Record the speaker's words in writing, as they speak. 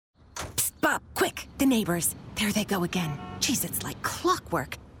Bob, quick, the neighbors. There they go again. Jeez, it's like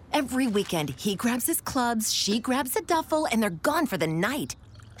clockwork. Every weekend, he grabs his clubs, she grabs a duffel, and they're gone for the night.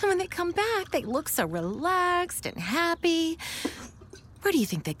 And when they come back, they look so relaxed and happy. Where do you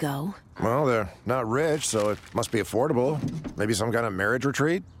think they go? Well, they're not rich, so it must be affordable. Maybe some kind of marriage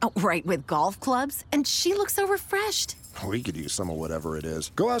retreat? Oh, right, with golf clubs. And she looks so refreshed. We could use some of whatever it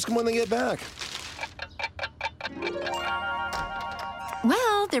is. Go ask them when they get back.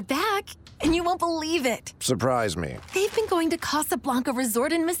 Well, they're back, and you won't believe it. Surprise me. They've been going to Casablanca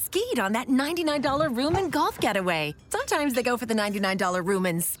Resort in Mesquite on that $99 room and golf getaway. Sometimes they go for the $99 room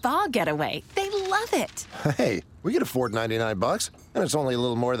and spa getaway. They love it. Hey, we can afford $99, and it's only a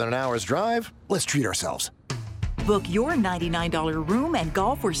little more than an hour's drive. Let's treat ourselves. Book your $99 room and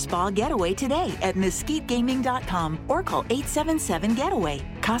golf or spa getaway today at mesquitegaming.com or call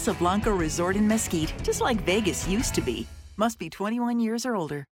 877-GETAWAY. Casablanca Resort in Mesquite, just like Vegas used to be. Must be 21 years or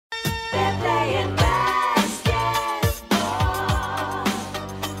older. They're playing basketball.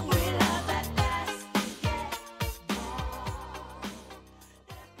 We love that basketball.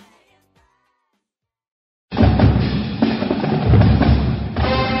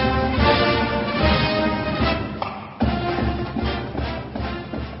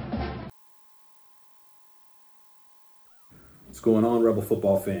 What's going on, Rebel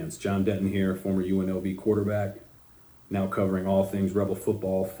football fans? John Denton here, former UNLV quarterback, now covering all things Rebel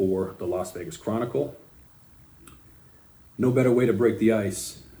football for the Las Vegas Chronicle. No better way to break the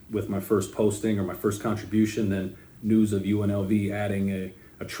ice with my first posting or my first contribution than news of UNLV adding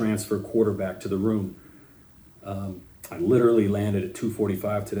a transfer quarterback to the room. I literally landed at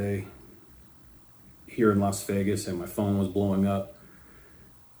 2:45 today here in Las Vegas, and my phone was blowing up.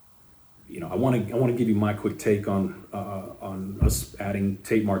 You know, I want to give you my quick take on us adding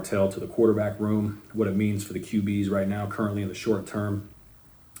Tate Martell to the quarterback room, what it means for the QBs right now, currently in the short term.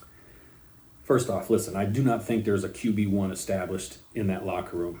 First off, listen, I do not think there's a QB1 established in that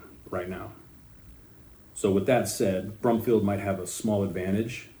locker room right now. So with that said, Brumfield might have a small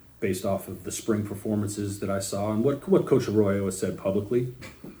advantage based off of the spring performances that I saw and what Coach Arroyo has said publicly.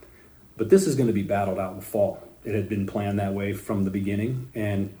 But this is going to be battled out in the fall. It had been planned that way from the beginning,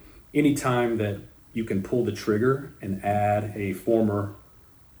 and any time that you can pull the trigger and add a former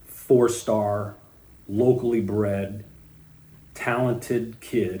 4-star, locally bred, talented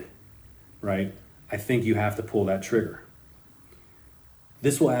kid, right, I think you have to pull that trigger.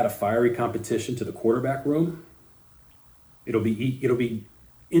 This will add a fiery competition to the quarterback room. It'll be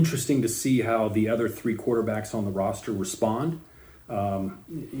interesting to see how the other 3 quarterbacks on the roster respond.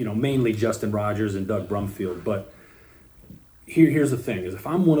 Mainly Justin Rogers and Doug Brumfield, but Here's the thing, is if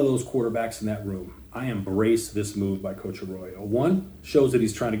I'm one of those quarterbacks in that room, I embrace this move by Coach Arroyo. 1, shows that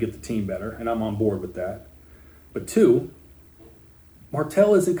he's trying to get the team better, and I'm on board with that. But 2,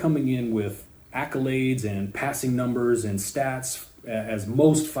 Martell isn't coming in with accolades and passing numbers and stats as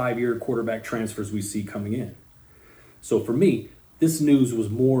most 5-year quarterback transfers we see coming in. So for me, this news was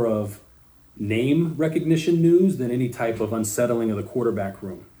more of name recognition news than any type of unsettling of the quarterback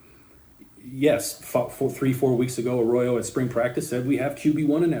room. Yes, 3-4 weeks ago, Arroyo at spring practice said we have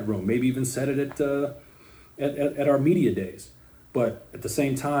QB1 in that room. Maybe even said it at our media days. But at the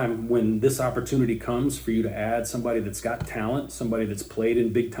same time, when this opportunity comes for you to add somebody that's got talent, somebody that's played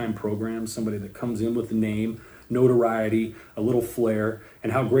in big-time programs, somebody that comes in with a name, notoriety, a little flair,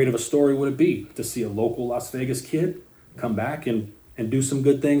 and how great of a story would it be to see a local Las Vegas kid come back and do some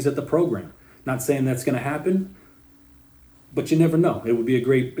good things at the program? Not saying that's going to happen, but you never know. It would be a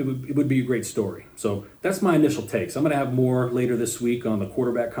great story. So that's my initial takes. I'm going to have more later this week on the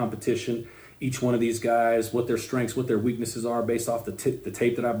quarterback competition. Each one of these guys, what their strengths, what their weaknesses are based off the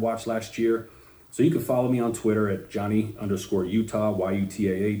tape that I've watched last year. So you can follow me on Twitter at Johnny_Utah,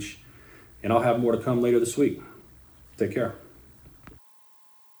 YUTAH, and I'll have more to come later this week. Take care.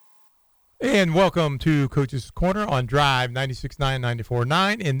 And welcome to Coach's Corner on Drive 96.9,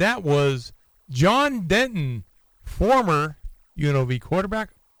 94.9. And that was John Denton, former UNLV quarterback,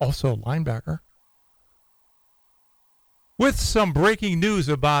 also linebacker, with some breaking news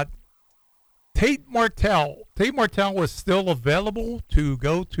about Tate Martell. Tate Martell was still available to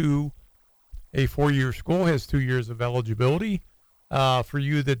go to a 4-year school, has 2 years of eligibility. For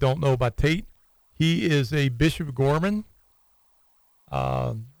you that don't know about Tate, he is a Bishop Gorman.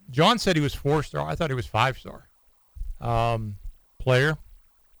 John said he was 4-star. I thought he was 5-star player.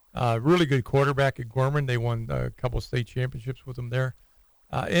 Really good quarterback at Gorman. They won a couple of state championships with him there.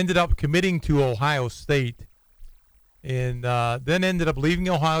 Ended up committing to Ohio State. And then ended up leaving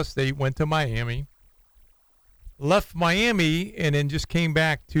Ohio State, went to Miami. Left Miami and then just came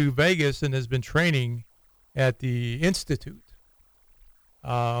back to Vegas and has been training at the Institute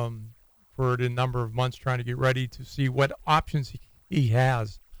for for a number of months trying to get ready to see what options he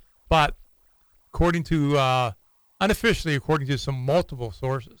has. But according to, unofficially, according to some multiple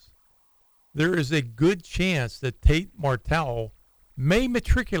sources, there is a good chance that Tate Martell may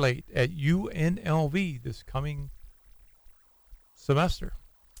matriculate at UNLV this coming semester.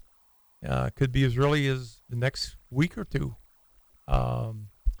 Could be as early as the next week or two.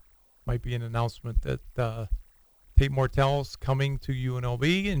 Might be an announcement that Tate Martell's coming to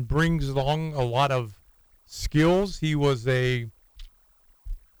UNLV and brings along a lot of skills. He was a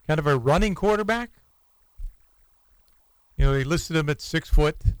kind of a running quarterback. You know, they listed him at 6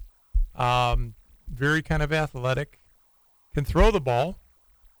 foot, very kind of athletic, can throw the ball,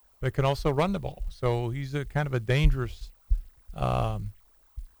 but can also run the ball. So he's a kind of a dangerous,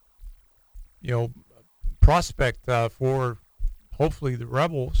 prospect for hopefully the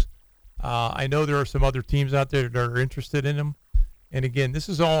Rebels. I know there are some other teams out there that are interested in him. And again, this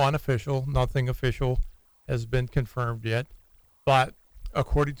is all unofficial. Nothing official has been confirmed yet. But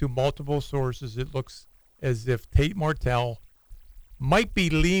according to multiple sources, it looks as if Tate Martell might be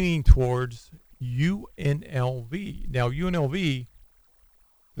leaning towards UNLV. Now, UNLV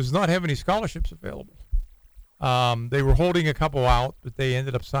does not have any scholarships available. They were holding a couple out, but they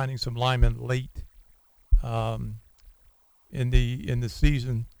ended up signing some linemen late in the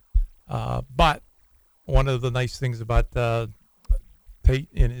season. But one of the nice things about Tate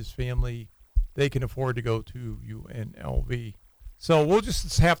and his family, they can afford to go to UNLV. So we'll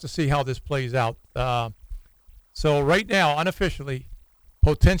just have to see how this plays out. So right now, unofficially,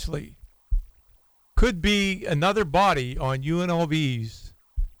 potentially, could be another body on UNLV's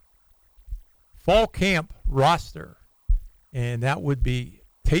fall camp roster, and that would be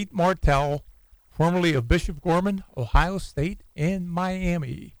Tate Martell, formerly of Bishop Gorman, Ohio State, and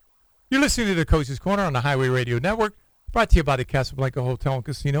Miami. You're listening to the Coach's Corner on the Highway Radio Network, brought to you by the Casablanca Hotel and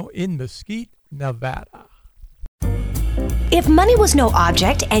Casino in Mesquite, Nevada. If money was no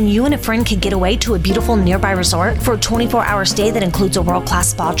object and you and a friend could get away to a beautiful nearby resort for a 24-hour stay that includes a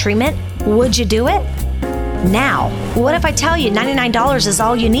world-class spa treatment, would you do it? Now, what if I tell you $99 is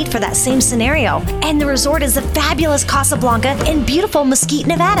all you need for that same scenario, and the resort is the fabulous Casablanca in beautiful Mesquite,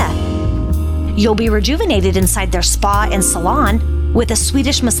 Nevada? You'll be rejuvenated inside their spa and salon with a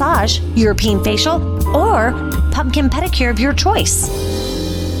Swedish massage, European facial, or pumpkin pedicure of your choice.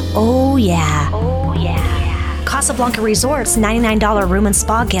 Oh yeah. Oh yeah. Casablanca Resort's $99 room and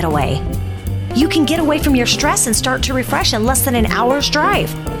spa getaway. You can get away from your stress and start to refresh in less than an hour's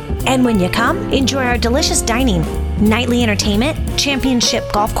drive. And when you come, enjoy our delicious dining, nightly entertainment, championship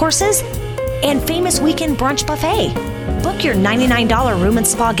golf courses, and famous weekend brunch buffet. Book your $99 room and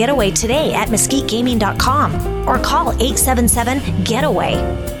spa getaway today at mesquitegaming.com or call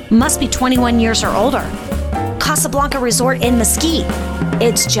 877-GETAWAY. Must be 21 years or older. Casablanca Resort in Mesquite.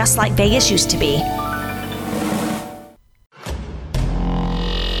 It's just like Vegas used to be.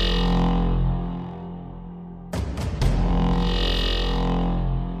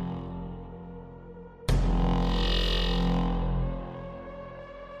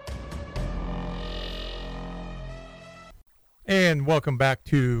 And welcome back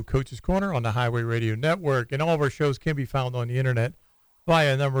to Coach's Corner on the Highway Radio Network. And all of our shows can be found on the internet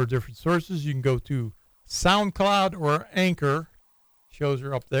via a number of different sources. You can go to SoundCloud or Anchor. Shows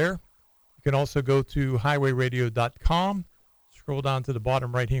are up there. You can also go to highwayradio.com. Scroll down to the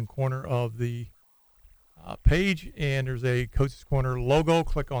bottom right-hand corner of the page, and there's a Coach's Corner logo.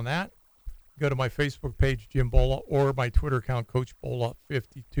 Click on that. Go to my Facebook page, Jim Bola, or my Twitter account, Coach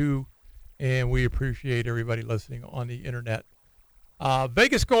Bola52. And we appreciate everybody listening on the internet.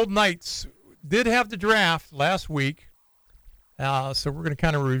 Vegas Golden Knights did have the draft last week, so we're going to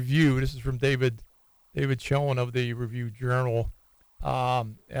kind of review. This is from David Schoen of the Review Journal.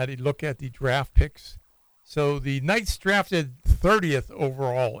 At a look at the draft picks. So the Knights drafted 30th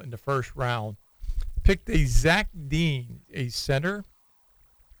overall in the first round. Picked a Zach Dean, a center,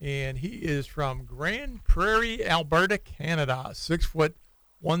 and he is from Grand Prairie, Alberta, Canada. 6 foot,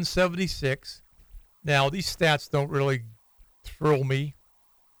 176. Now these stats don't really thrill me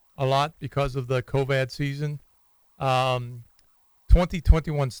a lot because of the COVID season.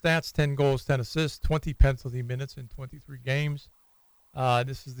 2021 stats, 10 goals, 10 assists, 20 penalty minutes in 23 games.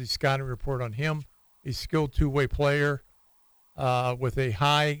 This is the scouting report on him. A skilled two-way player with a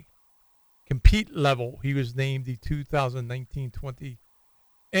high compete level. He was named the 2019-20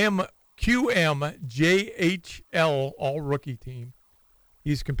 MQM-JHL All-Rookie Team.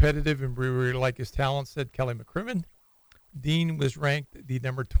 He's competitive and we really like his talent, said Kelly McCrimmon. Dean was ranked the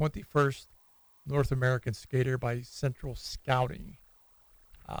number 21st North American skater by Central Scouting.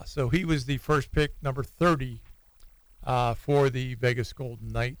 So he was the first pick, number 30, for the Vegas Golden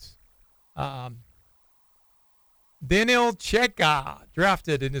Knights. Daniel Cheka,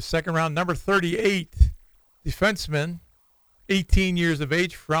 drafted in the second round, number 38, defenseman, 18 years of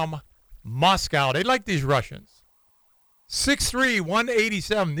age from Moscow. They like these Russians. 6'3",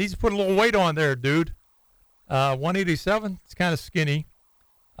 187. Needs to put a little weight on there, dude. 187, it's kind of skinny.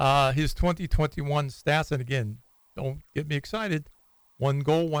 His 2021 stats, and again, don't get me excited, 1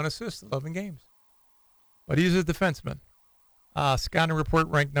 goal, 1 assist, 11 games. But he's a defenseman. Scouting report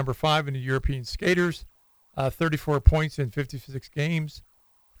ranked number 5 in the European skaters, 34 points in 56 games.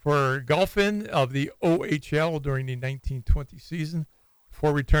 For Golfin of the OHL during the 1920 season,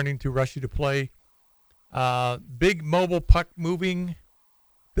 before returning to Russia to play. Big mobile puck moving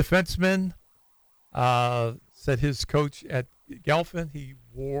defenseman, said his coach at Golfin. He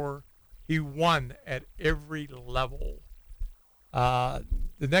won at every level. The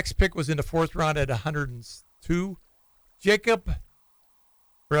next pick was in the 4th round at 102. Jacob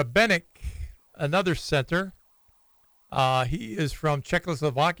Rabenik, another center. He is from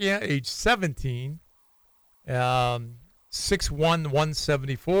Czechoslovakia, age 17. 6'1",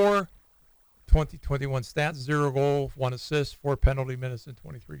 174. 2021 stats, 0 goal, 1 assist, 4 penalty minutes in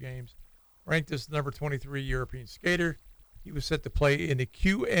 23 games. Ranked as number 23 European skater. He was set to play in the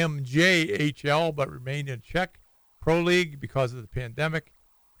QMJHL, but remained in Czech Pro League because of the pandemic.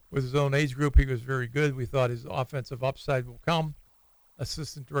 With his own age group, he was very good. We thought his offensive upside will come.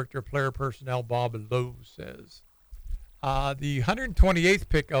 Assistant Director of Player Personnel Bob Lowe says. The 128th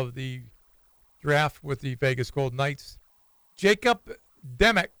pick of the draft with the Vegas Golden Knights, Jacob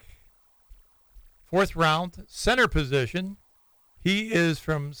Demek, 4th round, center position. He is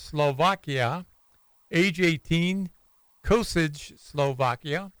from Slovakia, age 18, Kosice,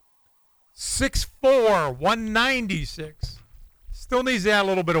 Slovakia. 6'4", 196. Still needs to add a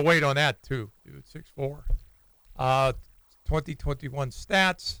little bit of weight on that, too, dude. 6'4". 2021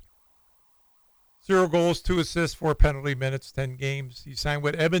 stats. 0 goals, 2 assists, 4 penalty minutes, 10 games. He signed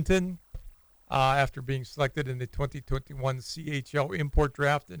with Edmonton after being selected in the 2021 CHL import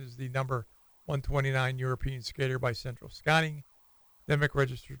draft and is the number 129 European skater by Central Scouting. Demek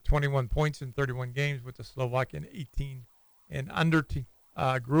registered 21 points in 31 games with the Slovakian 18 and under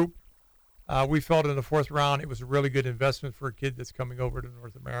group. We felt in the 4th round it was a really good investment for a kid that's coming over to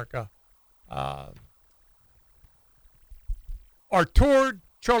North America. Artur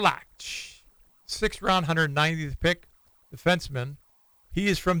Cholak, 6th round, 190th pick, defenseman. He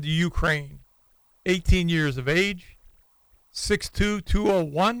is from the Ukraine, 18 years of age, 6'2",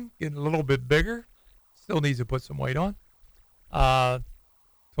 201, getting a little bit bigger. Still needs to put some weight on.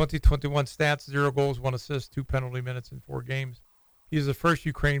 2021 stats, 0 goals, 1 assist, 2 penalty minutes in 4 games. He is the first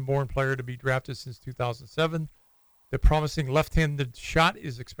Ukraine-born player to be drafted since 2007. The promising left-handed shot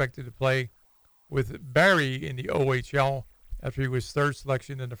is expected to play with Barry in the OHL after he was 3rd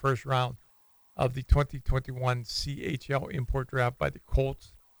selection in the 1st round of the 2021 CHL import draft by the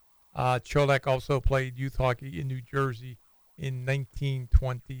Colts. Cholak also played youth hockey in New Jersey in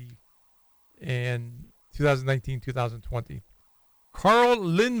 1920 and 2019-2020. Carl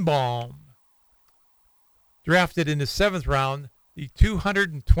Lindbaum, drafted in the 7th round, the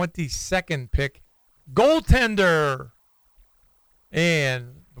 222nd pick, goaltender.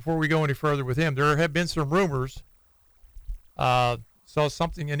 And before we go any further with him, there have been some rumors. Saw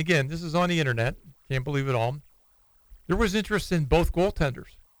something, and again, this is on the internet. Can't believe it all. There was interest in both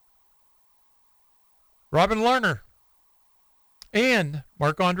goaltenders, Robin Lerner and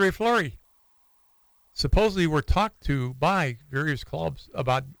Marc-Andre Fleury. Supposedly were talked to by various clubs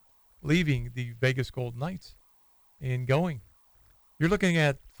about leaving the Vegas Golden Knights and going. You're looking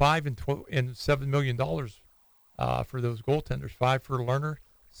at $5 and $7 million for those goaltenders. 5 for Lerner,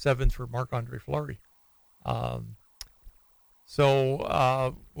 7 for Marc-Andre Fleury.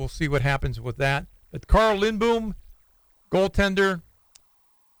 So we'll see what happens with that. But Carl Lindbaum, goaltender,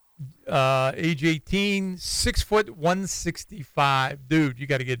 age 18, 6 foot, 165. Dude, you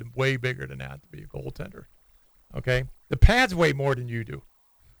got to get way bigger than that to be a goaltender. Okay? The pads weigh more than you do.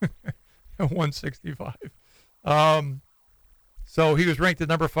 165. So he was ranked the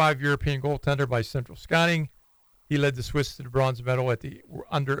number 5 European goaltender by Central Scouting. He led the Swiss to the bronze medal at the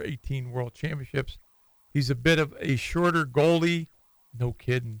Under-18 World Championships. He's a bit of a shorter goalie. No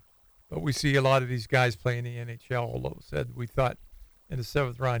kidding. But we see a lot of these guys playing the NHL, although said we thought in the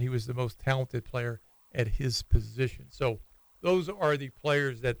 7th round he was the most talented player at his position. So those are the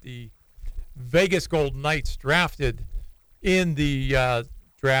players that the Vegas Golden Knights drafted in the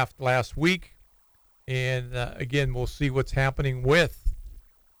draft last week. And again, we'll see what's happening with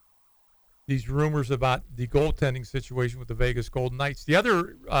these rumors about the goaltending situation with the Vegas Golden Knights. The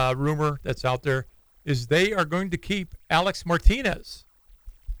other rumor that's out there is they are going to keep Alex Martinez.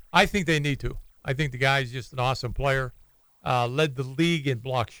 I think they need to. I think the guy's just an awesome player. Led the league in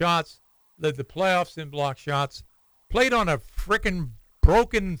block shots, led the playoffs in block shots, played on a freaking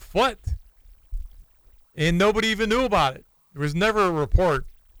broken foot, and nobody even knew about it. There was never a report.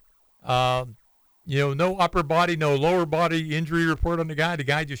 No upper body, no lower body injury report on the guy. The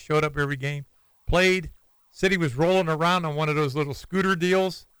guy just showed up every game, played, said he was rolling around on one of those little scooter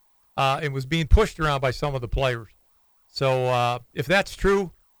deals, and was being pushed around by some of the players. So if that's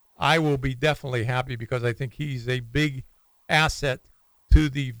true, I will be definitely happy because I think he's a big asset to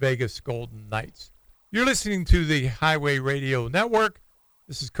the Vegas Golden Knights. You're listening to the Highway Radio Network.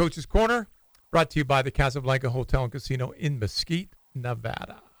 This is Coach's Corner, brought to you by the Casablanca Hotel and Casino in Mesquite,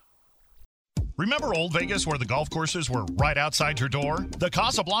 Nevada. Remember Old Vegas, where the golf courses were right outside your door? The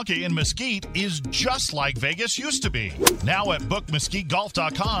Casablanca in Mesquite is just like Vegas used to be. Now at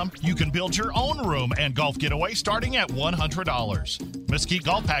bookmesquitegolf.com, you can build your own room and golf getaway starting at $100. Mesquite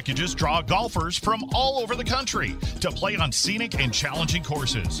Golf Packages draw golfers from all over the country to play on scenic and challenging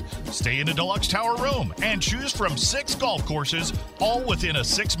courses. Stay in a deluxe tower room and choose from 6 golf courses, all within a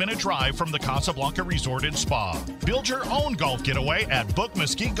 6-minute drive from the Casablanca Resort and Spa. Build your own golf getaway at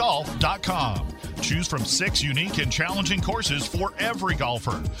bookmesquitegolf.com. Choose from 6 unique and challenging courses for every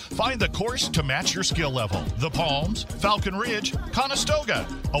golfer. Find the course to match your skill level. The Palms, Falcon Ridge, Conestoga,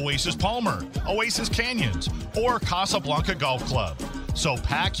 Oasis Palmer, Oasis Canyons, or Casablanca Golf Club. So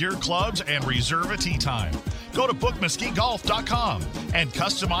pack your clubs and reserve a tee time. Go to bookmesquitegolf.com and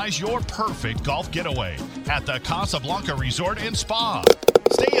customize your perfect golf getaway at the Casablanca Resort and Spa.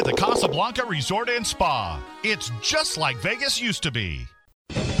 Stay at the Casablanca Resort and Spa. It's just like Vegas used to be.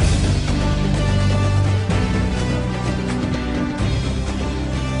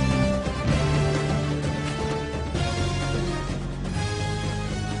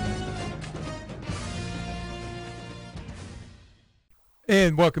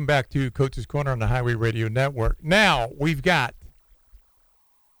 And welcome back to Coach's Corner on the Highway Radio Network. Now, we've got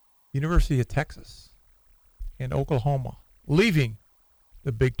University of Texas and Oklahoma leaving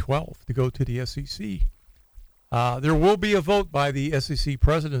the Big 12 to go to the SEC. There will be a vote by the SEC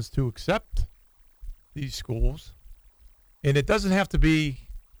presidents to accept these schools, and it doesn't have to be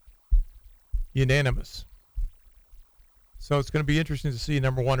unanimous. So it's going to be interesting to see.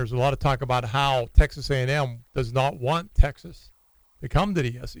 Number one, there's a lot of talk about how Texas A&M does not want Texas to come to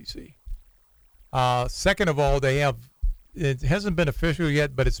the SEC. Second of all, it hasn't been official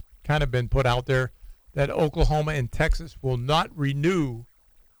yet, but it's kind of been put out there that Oklahoma and Texas will not renew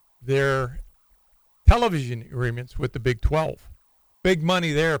their television agreements with the Big 12. Big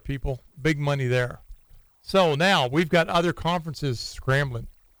money there, people. Big money there. So now we've got other conferences scrambling.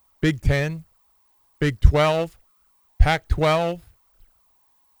 Big 10, Big 12, Pac-12.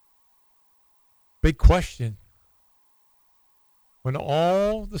 Big question. When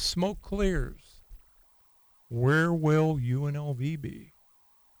all the smoke clears, where will UNLV be?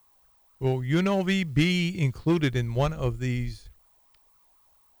 Will UNLV be included in one of these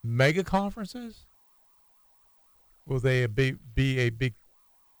mega conferences? Will they be a Big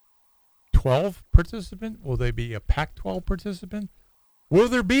 12 participant? Will they be a Pac-12 participant? Will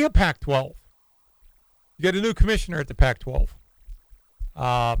there be a Pac-12? You got a new commissioner at the Pac-12.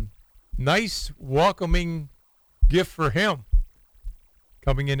 Nice welcoming gift for him.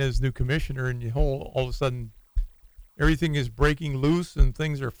 Coming in as new commissioner, and all of a sudden everything is breaking loose and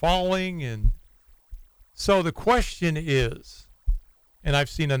things are falling. And so the question is, and I've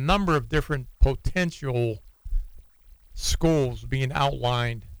seen a number of different potential schools being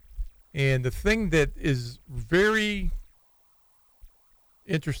outlined, and the thing that is very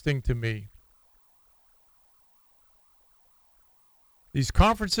interesting to me, these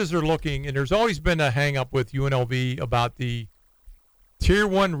conferences are looking, and there's always been a hang up with UNLV about the Tier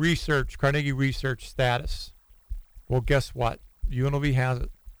 1 research, Carnegie Research status. Well, guess what? UNLV has it.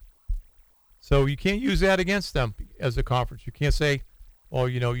 So you can't use that against them as a conference. You can't say, well,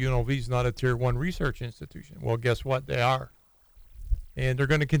 UNLV is not a Tier 1 research institution. Well, guess what? They are. And they're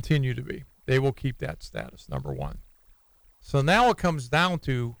going to continue to be. They will keep that status, number one. So now it comes down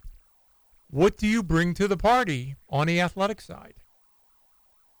to, what do you bring to the party on the athletic side?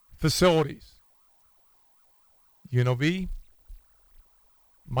 Facilities. UNLV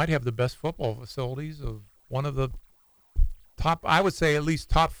might have the best football facilities of one of the top, I would say at least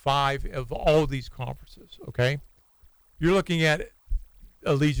top 5 of all of these conferences, okay? You're looking at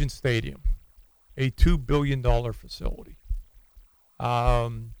Allegiant Stadium, a $2 billion facility. I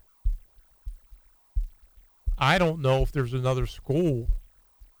don't know if there's another school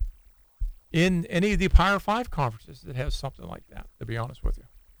in any of the Power 5 conferences that has something like that, to be honest with you,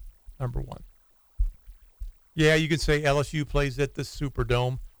 number one. Yeah, you could say LSU plays at the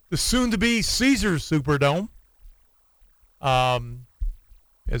Superdome. the soon-to-be Caesars Superdome,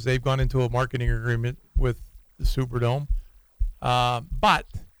 as they've gone into a marketing agreement with the Superdome.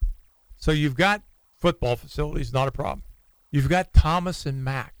 So you've got football facilities, not a problem. You've got Thomas and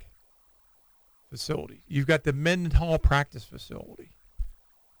Mack facility. You've got the Mendenhall practice facility.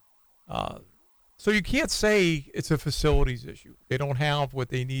 So you can't say it's a facilities issue. They don't have what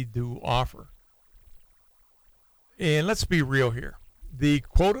they need to offer. And let's be real here. The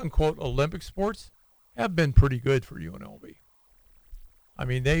quote-unquote Olympic sports have been pretty good for UNLV. I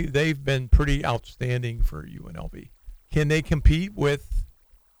mean, they've been pretty outstanding for UNLV. Can they compete with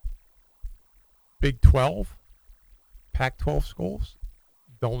Big 12, Pac-12 schools?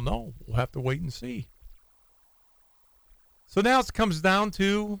 Don't know. We'll have to wait and see. So now it comes down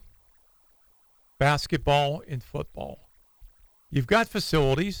to basketball and football. You've got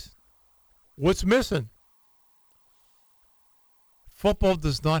facilities. What's missing? Football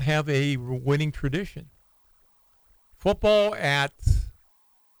does not have a winning tradition. Football at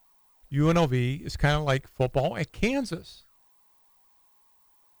UNLV is kind of like football at Kansas.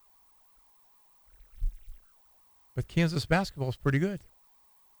 But Kansas basketball is pretty good.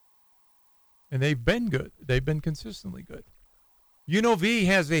 And they've been good. They've been consistently good. UNLV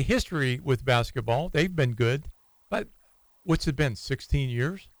has a history with basketball. They've been good. But what's it been, 16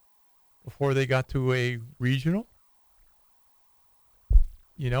 years before they got to a regional?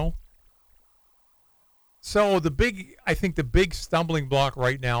 You know? So I think the big stumbling block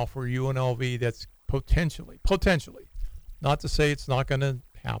right now for UNLV that's potentially, not to say it's not going to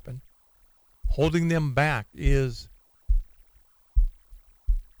happen, holding them back is,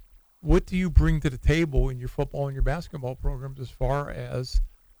 what do you bring to the table in your football and your basketball programs as far as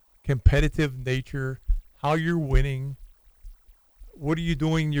competitive nature, how you're winning, what are you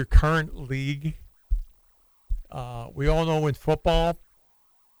doing in your current league? We all know in football,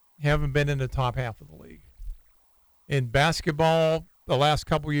 you haven't been in the top half of the league. In basketball, the last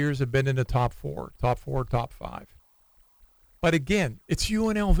couple of years have been in the top four, top 5. But again, it's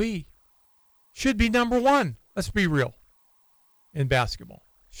UNLV. Should be number one. Let's be real. In basketball.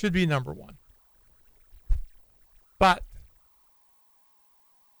 Should be number one. But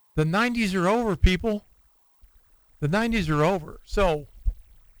the 90s are over, people. The 90s are over. So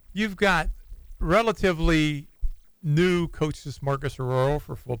you've got relatively new coaches, Marcus Arroyo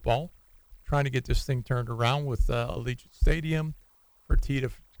for football, trying to get this thing turned around with Allegiant Stadium, Fertitta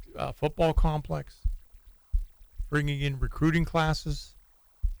Football Complex, bringing in recruiting classes,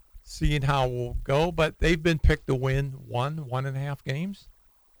 seeing how it will go. But they've been picked to win 1.5 games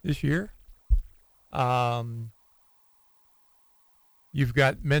this year. You've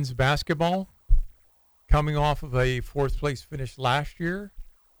got men's basketball coming off of a 4th place finish last year,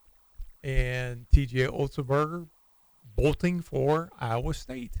 and TJ Otzelberger bolting for Iowa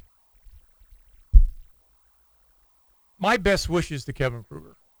State. My best wishes to Kevin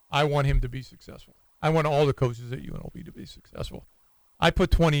Kruger. I want him to be successful. I want all the coaches at UNLV to be successful. I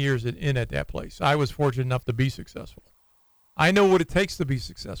put 20 years in at that place. I was fortunate enough to be successful. I know what it takes to be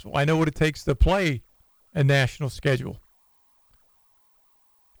successful. I know what it takes to play a national schedule.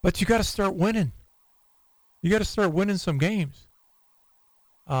 But you got to start winning. You got to start winning some games.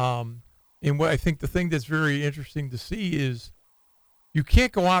 And what I think the thing that's very interesting to see is you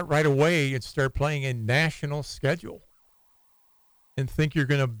can't go out right away and start playing a national schedule and think you're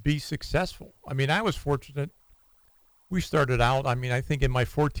going to be successful. I mean, I was fortunate. We started out, I think in my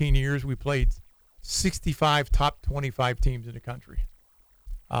 14 years, we played 65 top 25 teams in the country.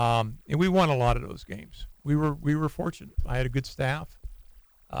 And we won a lot of those games. We were fortunate. I had a good staff.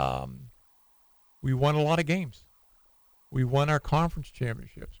 We won a lot of games. We won our conference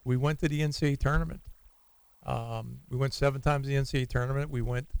championships. We went to the NCAA tournament. We went 7 times to the NCAA tournament. We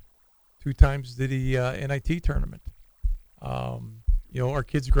went 2 times to the NIT tournament. Our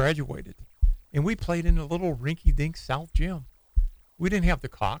kids graduated. And we played in a little rinky-dink South gym. We didn't have the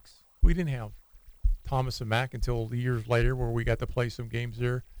Cox. We didn't have Thomas and Mack until years later, where we got to play some games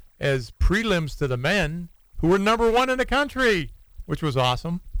there as prelims to the men, who were number 1 in the country, which was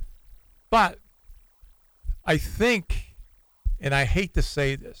awesome. But I think, and I hate to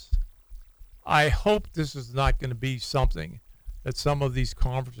say this, I hope this is not going to be something that some of these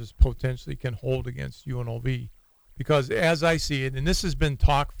conferences potentially can hold against UNLV. Because as I see it, and this has been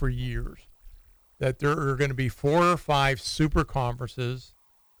talk for years, that there are going to be 4 or 5 super conferences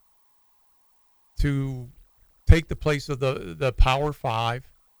to take the place of the Power 5.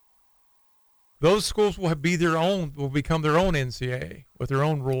 Those schools will become their own NCAA with their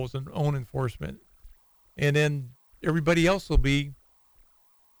own rules and own enforcement. And then everybody else will be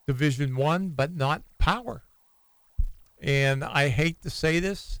Division I, but not power. And I hate to say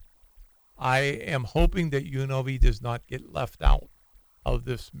this, I am hoping that UNLV does not get left out of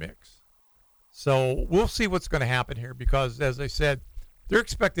this mix. So we'll see what's going to happen here because, as I said, they're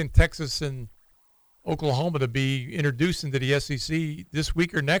expecting Texas and Oklahoma to be introduced into the SEC this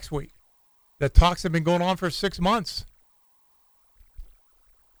week or next week. The talks have been going on for 6 months.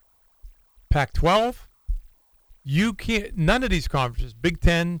 Pac-12, you can't, none of these conferences, Big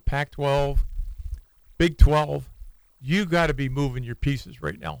 10, Pac-12, Big 12, you got to be moving your pieces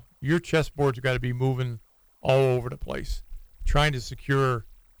right now. Your chessboard's got to be moving all over the place, trying to secure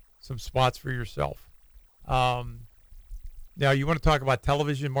some spots for yourself. Now, you want to talk about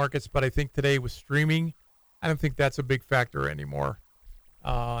television markets, but I think today with streaming, I don't think that's a big factor anymore.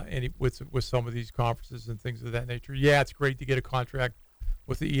 With some of these conferences and things of that nature. Yeah, it's great to get a contract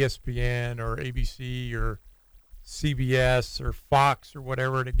with the ESPN or ABC or CBS or Fox or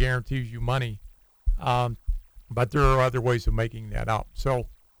whatever that guarantees you money. But there are other ways of making that up. So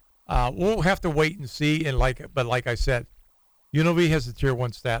we'll have to wait and see. But like I said, UNLV has a Tier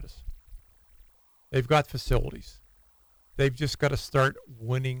 1 status. They've got facilities. They've just got to start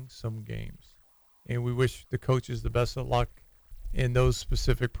winning some games. And we wish the coaches the best of luck in those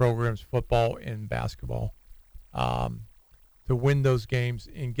specific programs, football and basketball, to win those games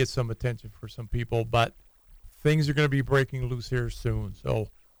and get some attention for some people. But things are going to be breaking loose here soon. So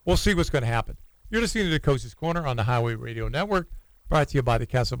we'll see what's going to happen. You're listening to the Coach's Corner on the Highway Radio Network, brought to you by the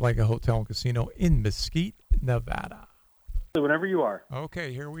Casablanca Hotel and Casino in Mesquite, Nevada. Whenever you are.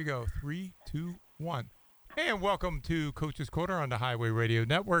 Okay, here we go. 3, 2, 1. And welcome to Coach's Corner on the Highway Radio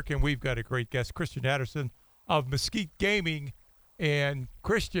Network. And we've got a great guest, Christian Anderson of Mesquite Gaming. And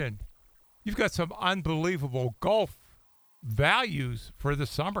Christian, you've got some unbelievable golf values for the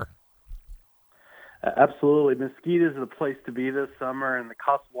summer. Absolutely. Mesquite is the place to be this summer, and the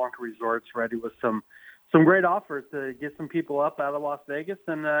Casablanca Resort's ready with some great offers to get some people up out of Las Vegas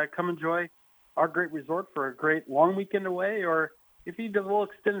and come enjoy our great resort for a great long weekend away, or if you need a little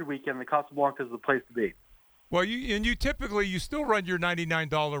extended weekend, the Casablanca is the place to be. Well, you typically still run your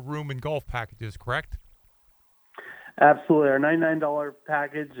 $99 room and golf packages, correct? Absolutely. Our $99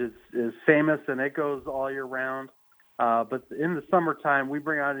 package is famous, and it goes all year round. But in the summertime, we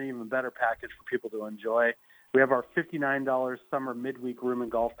bring out an even better package for people to enjoy. We have our $59 summer midweek room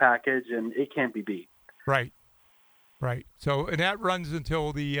and golf package, and it can't be beat. Right. So, and that runs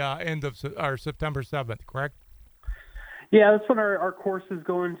until the end of our September 7th, correct? Yeah, that's when our courses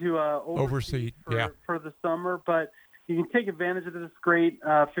go into overseas for the summer. But you can take advantage of this great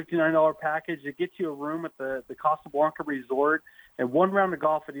 $59 package. It gets you a room at the Casablanca Resort and one round of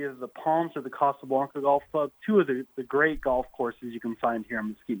golf at either the Palms or the Casablanca Golf Club, two of the great golf courses you can find here in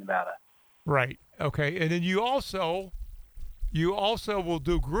Mesquite, Nevada. Right. Okay. And then you also will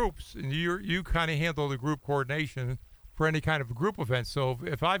do groups, and you kind of handle the group coordination for any kind of group event. So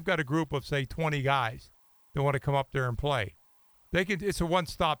if I've got a group of, say, 20 guys that want to come up there and play, it's a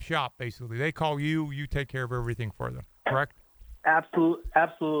one-stop shop, basically. They call you, you take care of everything for them, correct?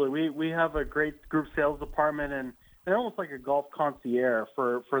 Absolutely. We have a great group sales department, and they're almost like a golf concierge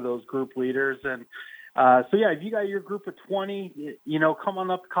for those group leaders. And so, yeah, if you got your group of 20, come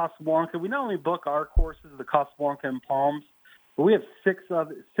on up to Casablanca. We not only book our courses, the Casablanca and Palms, but we have six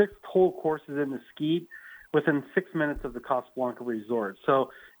total courses in Mesquite within 6 minutes of the Casablanca Resort. So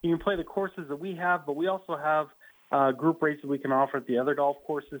you can play the courses that we have, but we also have group rates that we can offer at the other golf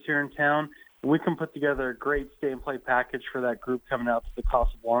courses here in town. And we can put together a great stay-and-play package for that group coming out to the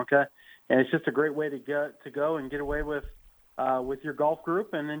Casablanca. And it's just a great way to go and get away with your golf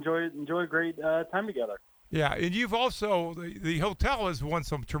group and enjoy a great time together. Yeah, and you've also the hotel has won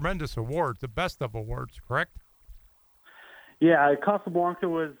some tremendous awards, the best of awards, correct? Yeah, Casablanca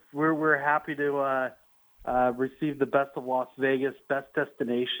we're happy to receive the Best of Las Vegas, Best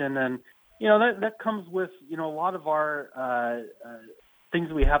Destination, and that comes with a lot of our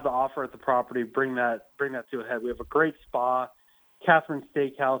things we have to offer at the property. Bring that to a head. We have a great spa. Catherine's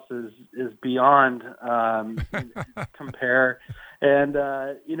Steakhouse is beyond compare, and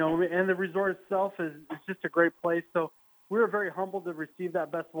and the resort itself is just a great place. So we were very humbled to receive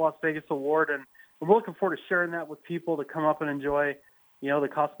that Best of Las Vegas award, and we're looking forward to sharing that with people to come up and enjoy, the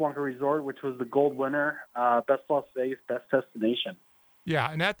Casablanca Resort, which was the gold winner, Best Las Vegas, Best Destination.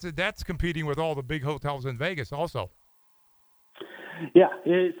 Yeah, and that's competing with all the big hotels in Vegas also. Yeah,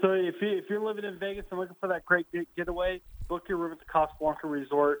 so if you're living in Vegas and looking for that great getaway, book your room at the Casablanca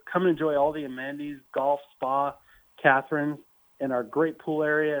Resort. Come and enjoy all the amenities, golf, spa, Catherine's, and our great pool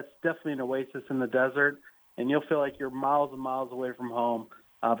area. It's definitely an oasis in the desert, and you'll feel like you're miles and miles away from home,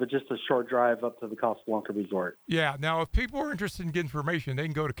 but just a short drive up to the Casablanca Resort. Yeah, now if people are interested in getting information, they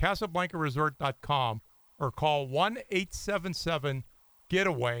can go to CasablancaResort.com or call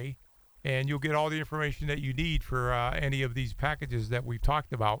 1-877-GETAWAY, and you'll get all the information that you need for any of these packages that we've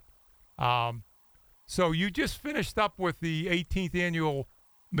talked about. So you just finished up with the 18th annual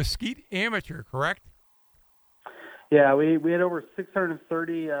Mesquite Amateur, correct? Yeah, we had over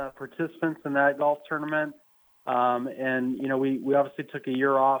 630 participants in that golf tournament. And, you know, we obviously took a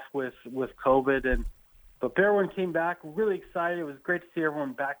year off with COVID, but everyone came back really excited. It was great to see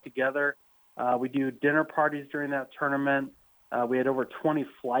everyone back together. We do dinner parties during that tournament. We had over 20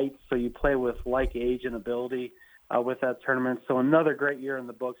 flights, so you play with like age and ability with that tournament. So another great year in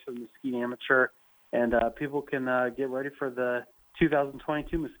the books for the Mesquite Amateur, and people can get ready for the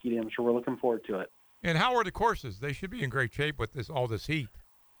 2022 Mesquite Amateur. We're looking forward to it. And how are the courses? They should be in great shape with all this heat.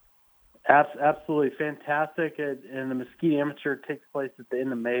 Absolutely fantastic. And the Mesquite Amateur takes place at the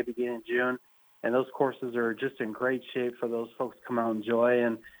end of May, beginning of June, and those courses are just in great shape for those folks to come out and enjoy.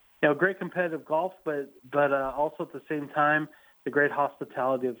 And you know, great competitive golf, but also at the same time, the great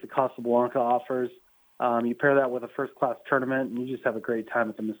hospitality that the Casablanca offers. You pair that with a first-class tournament, and you just have a great time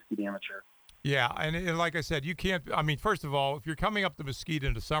at the Mesquite Amateur. Yeah, and like I said, you can't. I mean, first of all, if you're coming up to Mesquite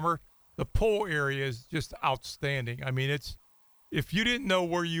in the summer, the pool area is just outstanding. I mean, if you didn't know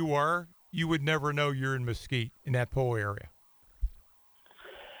where you were, you would never know you're in Mesquite in that pool area.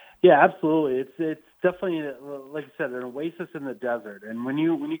 Yeah, absolutely. It's definitely, like I said, an oasis in the desert. And when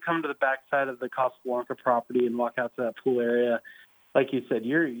you come to the backside of the Casablanca property and walk out to that pool area, like you said,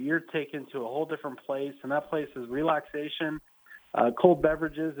 you're taken to a whole different place, and that place is relaxation, cold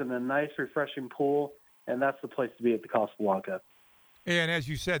beverages, and a nice, refreshing pool. And that's the place to be at the Casablanca. And as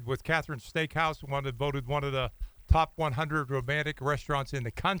you said, with Catherine's Steakhouse, voted one of the top 100 romantic restaurants in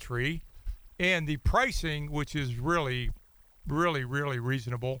the country, and the pricing, which is really, really, really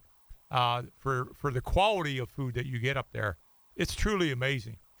reasonable for the quality of food that you get up there. It's truly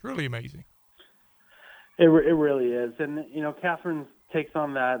amazing. Truly amazing. It really is. And, you know, Catherine's takes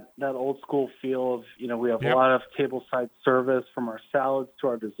on that old school feel of, you know, we have a lot of tableside service from our salads to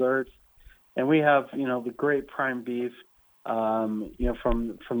our desserts. And we have, you know, the great prime beef, you know,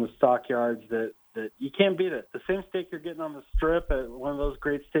 from the stockyards that you can't beat it. The same steak you're getting on the strip at one of those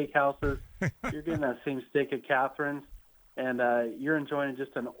great steakhouses, you're getting that same steak at Catherine's, and you're enjoying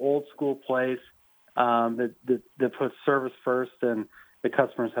just an old school place that puts service first, and the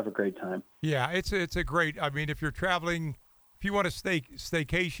customers have a great time. Yeah, it's a great. I mean, if you're traveling, if you want a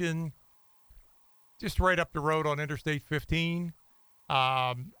staycation, just right up the road on Interstate 15,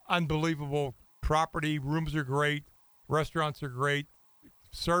 unbelievable property. Rooms are great. Restaurants are great.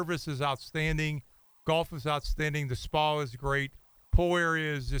 Service is outstanding. Golf is outstanding. The spa is great. Pool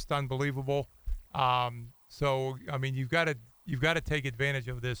area is just unbelievable. So I mean, you've got to take advantage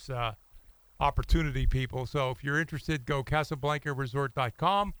of this opportunity, people. So if you're interested, go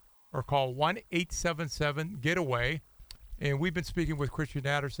CasablancaResort.com or call 1-877-GETAWAY. And we've been speaking with Christian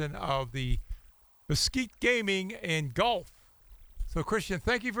Anderson of the Mesquite Gaming and Golf. So Christian,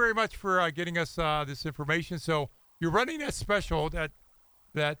 thank you very much for getting us this information. So you're running that special, that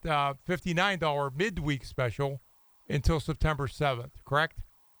 $59 midweek special, until September 7th, correct?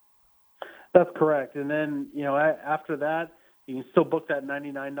 That's correct. And then, you know, after that, you can still book that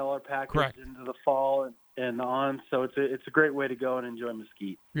 $99 package into the fall and on. So it's a great way to go and enjoy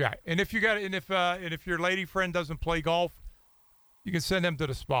Mesquite. Yeah, and if if your lady friend doesn't play golf, you can send them to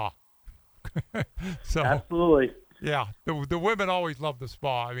the spa. So absolutely. Yeah, the women always love the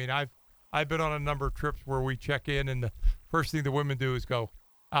spa. I mean, I've been on a number of trips where we check in, and the first thing the women do is go,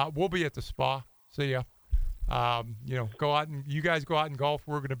 "We'll be at the spa. See ya." You know, you guys go out and golf.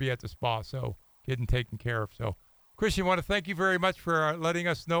 We're going to be at the spa, so getting taken care of. So, Christian, I want to thank you very much for letting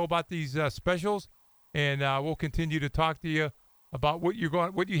us know about these specials, and we'll continue to talk to you about what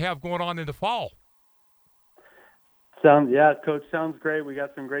you have going on in the fall. Coach, sounds great. We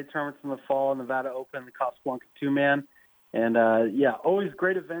got some great tournaments in the fall, Nevada Open, the Casablanca 2-man. And, always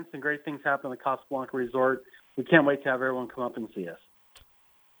great events and great things happen at the Casablanca Resort. We can't wait to have everyone come up and see us.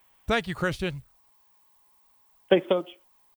 Thank you, Christian. Thanks, Coach.